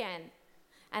together again.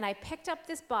 And I picked up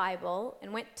this Bible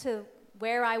and went to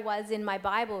where I was in my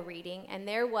Bible reading, and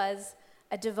there was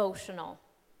a devotional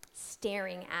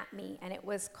staring at me, and it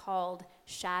was called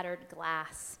Shattered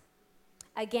Glass.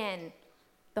 Again,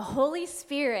 the Holy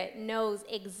Spirit knows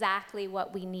exactly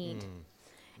what we need.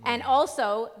 And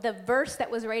also, the verse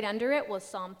that was right under it was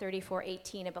Psalm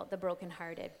 34:18 about the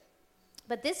brokenhearted.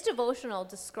 But this devotional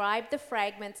described the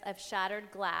fragments of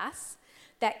shattered glass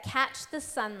that catch the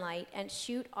sunlight and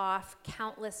shoot off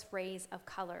countless rays of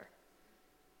color.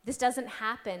 This doesn't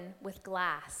happen with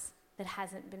glass that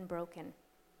hasn't been broken.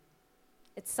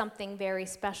 It's something very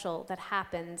special that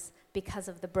happens because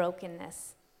of the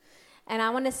brokenness. And I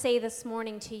want to say this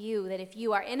morning to you that if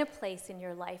you are in a place in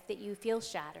your life that you feel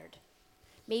shattered,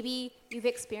 maybe you've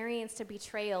experienced a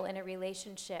betrayal in a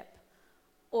relationship,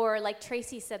 or like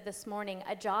Tracy said this morning,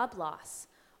 a job loss,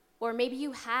 or maybe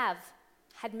you have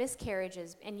had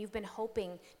miscarriages and you've been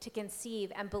hoping to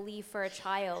conceive and believe for a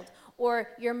child, or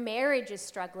your marriage is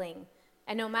struggling,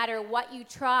 and no matter what you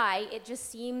try, it just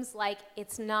seems like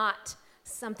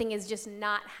something is just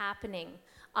not happening.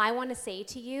 I want to say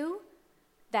to you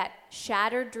that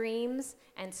shattered dreams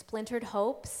and splintered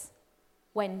hopes,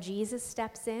 when Jesus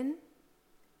steps in,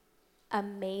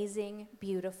 amazing,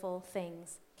 beautiful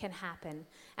things can happen.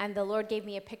 And the Lord gave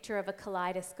me a picture of a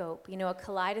kaleidoscope. A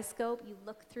kaleidoscope, you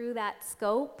look through that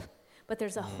scope, but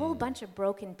there's a whole bunch of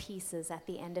broken pieces at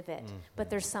the end of it. But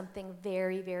there's something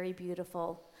very, very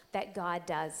beautiful that God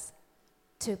does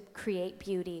to create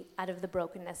beauty out of the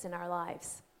brokenness in our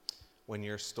lives. When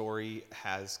your story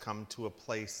has come to a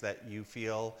place that you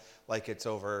feel like it's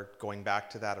over, going back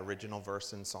to that original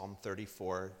verse in Psalm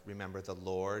 34, remember the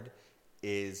Lord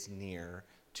is near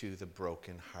to the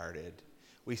brokenhearted.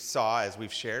 We saw, as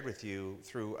we've shared with you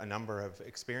through a number of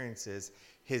experiences,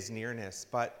 his nearness.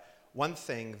 But one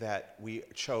thing that we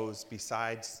chose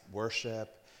besides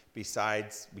worship, we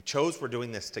chose we're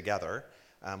doing this together.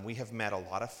 We have met a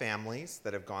lot of families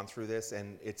that have gone through this,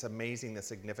 and it's amazing the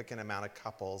significant amount of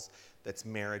couples that's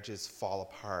marriages fall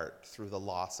apart through the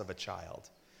loss of a child.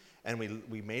 And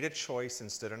we made a choice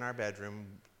and stood in our bedroom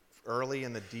early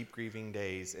in the deep grieving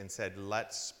days and said,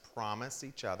 let's promise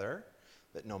each other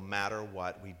that no matter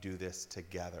what, we do this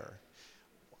together.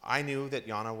 I knew that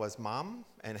Yana was mom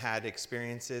and had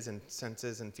experiences and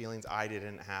senses and feelings I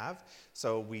didn't have,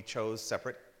 so we chose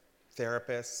separate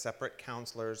therapists, separate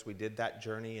counselors. We did that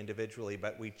journey individually,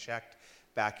 but we checked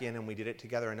back in and we did it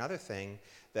together. Another thing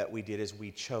that we did is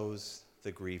we chose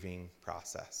the grieving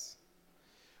process.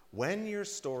 When your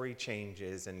story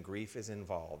changes and grief is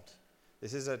involved,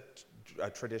 this is a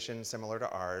tradition similar to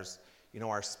ours,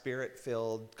 Our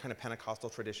spirit-filled kind of Pentecostal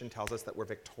tradition tells us that we're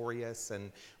victorious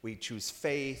and we choose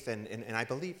faith, and I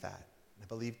believe that. I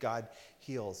believe God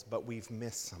heals, but we've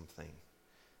missed something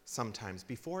sometimes.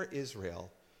 Before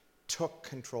Israel took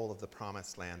control of the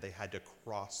promised land, they had to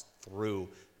cross through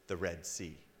the Red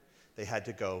Sea. They had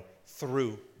to go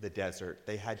through the desert.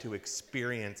 They had to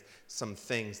experience some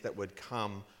things that would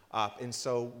come up. And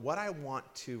so what I want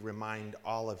to remind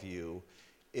all of you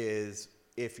is,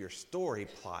 if your story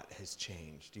plot has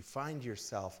changed, you find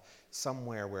yourself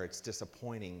somewhere where it's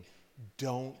disappointing,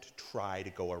 don't try to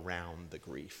go around the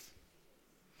grief.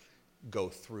 Go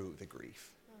through the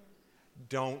grief.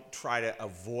 Don't try to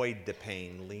avoid the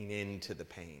pain, lean into the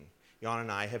pain. Jan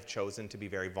and I have chosen to be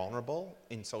very vulnerable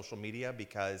in social media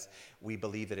because we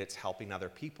believe that it's helping other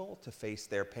people to face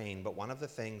their pain. But one of the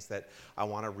things that I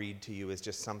want to read to you is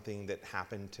just something that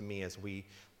happened to me as we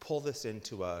pull this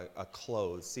into a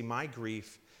close. See, my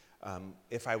grief,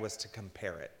 if I was to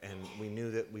compare it, and we knew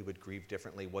that we would grieve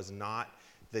differently, was not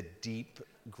the deep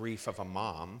grief of a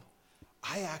mom.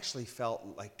 I actually felt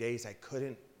like days I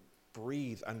couldn't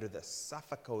breathe under the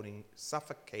suffocating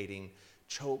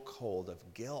chokehold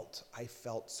of guilt. I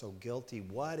felt so guilty.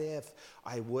 What if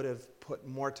I would have put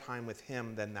more time with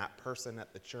him than that person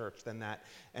at the church, than that,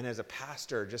 and as a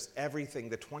pastor, just everything,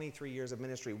 the 23 years of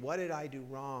ministry, what did I do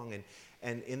wrong?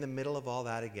 And in the middle of all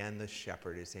that, again, the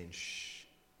shepherd is saying, shh,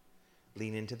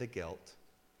 lean into the guilt,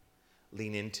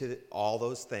 lean into all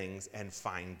those things, and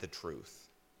find the truth.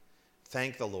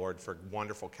 Thank the Lord for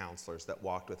wonderful counselors that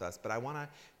walked with us. But I want to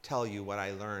tell you what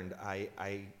I learned.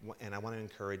 And I want to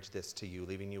encourage this to you,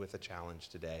 leaving you with a challenge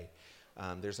today.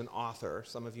 There's an author,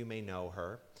 some of you may know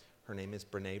her. Her name is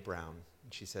Brené Brown.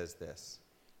 And she says this: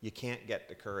 you can't get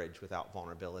to courage without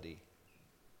vulnerability.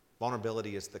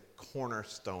 Vulnerability is the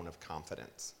cornerstone of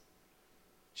confidence.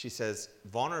 She says,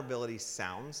 vulnerability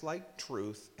sounds like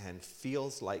truth and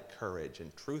feels like courage.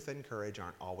 And truth and courage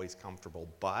aren't always comfortable,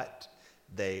 but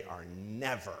they are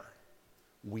never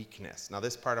weakness. Now,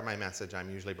 this part of my message I'm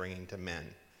usually bringing to men.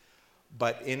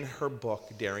 But in her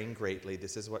book, Daring Greatly,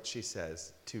 this is what she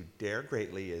says. To dare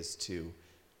greatly is to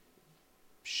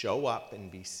show up and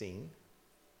be seen,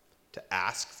 to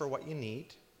ask for what you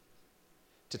need,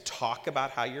 to talk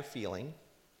about how you're feeling,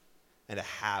 and to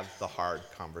have the hard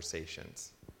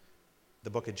conversations. The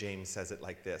book of James says it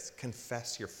like this: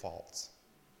 confess your faults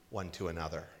one to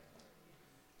another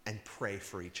and pray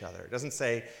for each other. It doesn't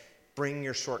say bring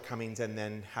your shortcomings and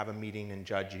then have a meeting and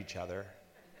judge each other.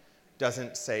 It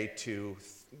doesn't say to,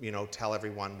 tell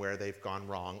everyone where they've gone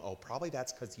wrong. Oh, probably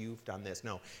that's because you've done this.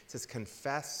 No, it says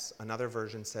confess. Another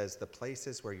version says the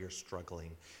places where you're struggling,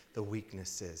 the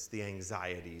weaknesses, the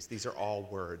anxieties. These are all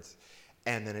words.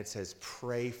 And then it says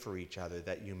pray for each other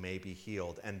that you may be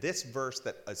healed. And this verse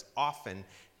that is often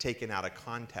taken out of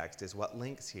context is what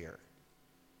links here.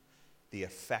 The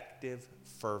effective,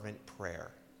 fervent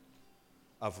prayer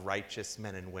of righteous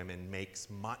men and women makes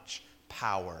much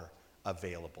power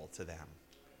available to them.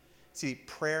 See,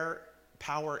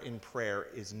 power in prayer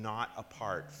is not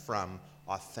apart from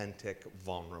authentic,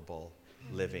 vulnerable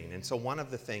living. And so one of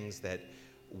the things that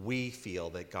we feel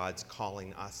that God's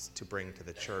calling us to bring to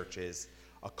the church is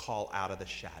a call out of the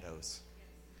shadows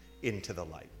into the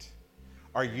light.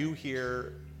 Are you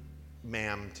here,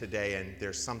 ma'am, today, and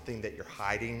there's something that you're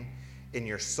hiding in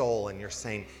your soul, and you're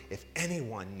saying, if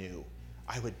anyone knew,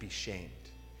 I would be shamed?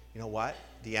 You know what?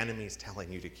 The enemy's telling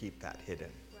you to keep that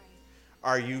hidden. Right.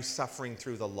 Are you suffering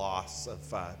through the loss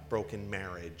of a broken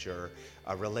marriage or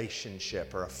a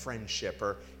relationship or a friendship,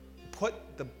 or put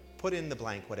in the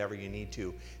blank whatever you need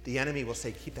to? The enemy will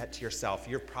say, keep that to yourself.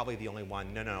 You're probably the only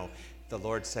one. No. The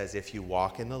Lord says, if you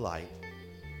walk in the light,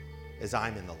 as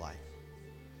I'm in the light,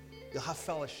 you'll have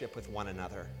fellowship with one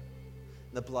another.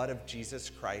 The blood of Jesus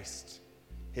Christ,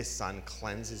 his Son,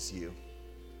 cleanses you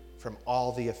from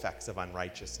all the effects of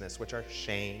unrighteousness, which are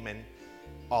shame and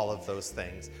all of those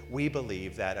things. We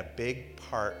believe that a big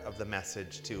part of the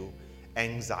message to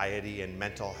anxiety and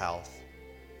mental health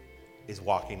is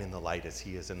walking in the light as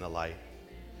he is in the light.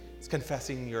 It's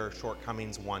confessing your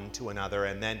shortcomings one to another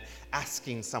and then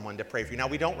asking someone to pray for you. Now,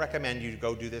 we don't recommend you to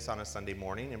go do this on a Sunday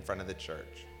morning in front of the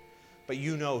church, but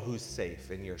you know who's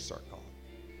safe in your circle.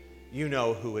 You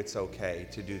know who it's okay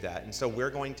to do that. And so we're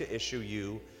going to issue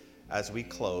you, as we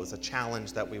close, a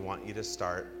challenge that we want you to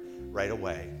start right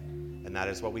away. And that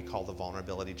is what we call the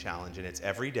Vulnerability Challenge. And it's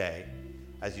every day,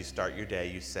 as you start your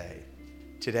day, you say,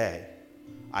 today,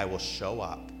 I will show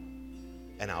up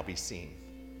and I'll be seen.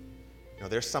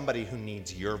 There's somebody who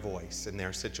needs your voice in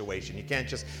their situation. You can't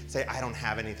just say, I don't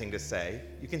have anything to say.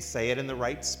 You can say it in the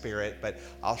right spirit, but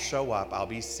I'll show up, I'll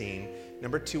be seen.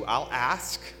 Number 2, I'll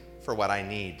ask for what I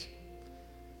need.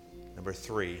 Number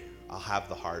 3, I'll have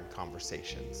the hard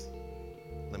conversations.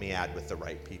 Let me add with the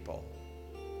right people.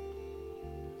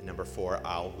 And number 4,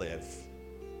 I'll live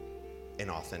an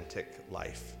authentic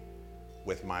life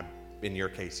with my, in your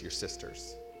case, your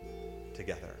sisters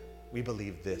together. We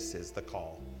believe this is the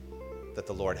call that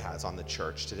the Lord has on the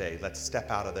church today. Let's step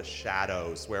out of the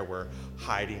shadows where we're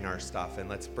hiding our stuff, and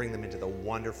let's bring them into the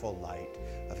wonderful light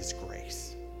of His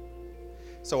grace.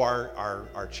 So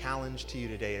our challenge to you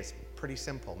today is pretty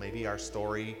simple. Maybe our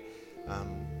story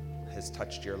has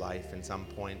touched your life in some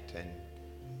point, and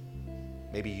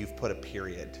maybe you've put a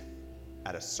period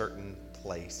at a certain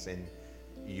place in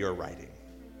your writing.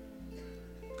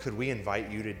 Could we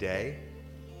invite you today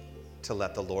to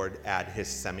let the Lord add His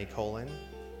semicolon?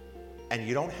 And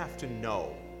you don't have to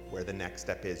know where the next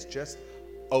step is. Just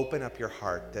open up your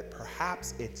heart that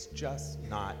perhaps it's just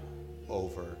not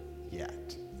over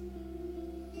yet.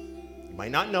 You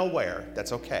might not know where,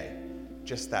 that's okay.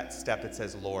 Just that step that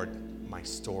says, Lord, my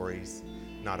story's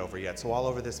not over yet. So all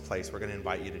over this place, we're going to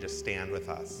invite you to just stand with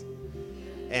us.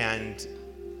 And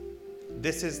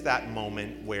this is that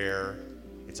moment where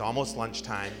it's almost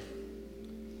lunchtime.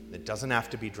 It doesn't have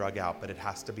to be drug out, but it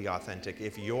has to be authentic.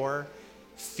 If you're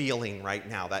feeling right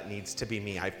now, that needs to be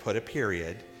me. I've put a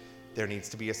period. There needs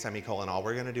to be a semicolon. All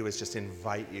we're going to do is just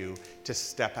invite you to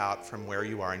step out from where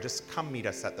you are and just come meet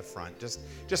us at the front.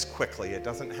 Just quickly. It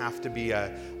doesn't have to be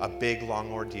a big,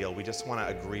 long ordeal. We just want to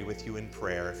agree with you in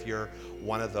prayer. If you're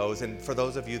one of those, and for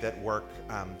those of you that work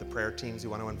the prayer teams, we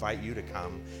want to invite you to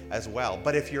come as well.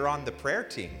 But if you're on the prayer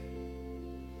team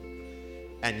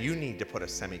and you need to put a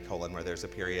semicolon where there's a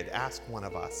period, ask one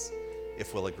of us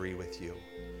if we'll agree with you.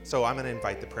 So I'm going to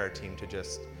invite the prayer team to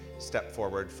just step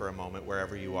forward for a moment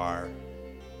wherever you are.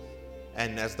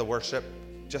 And as the worship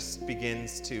just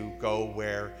begins to go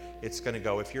where it's going to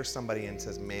go, if you're somebody and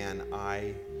says, man,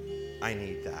 I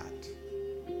need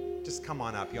that, just come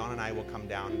on up. Jan and I will come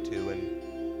down too,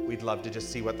 and we'd love to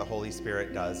just see what the Holy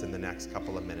Spirit does in the next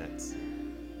couple of minutes.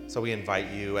 So we invite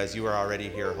you, as you are already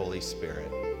here, Holy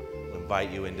Spirit, we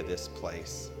invite you into this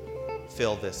place.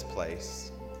 Fill this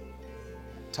place.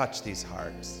 Touch these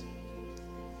hearts.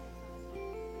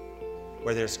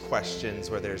 Where there's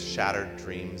questions, where there's shattered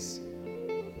dreams,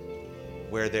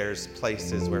 where there's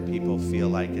places where people feel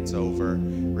like it's over,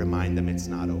 remind them it's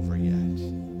not over yet.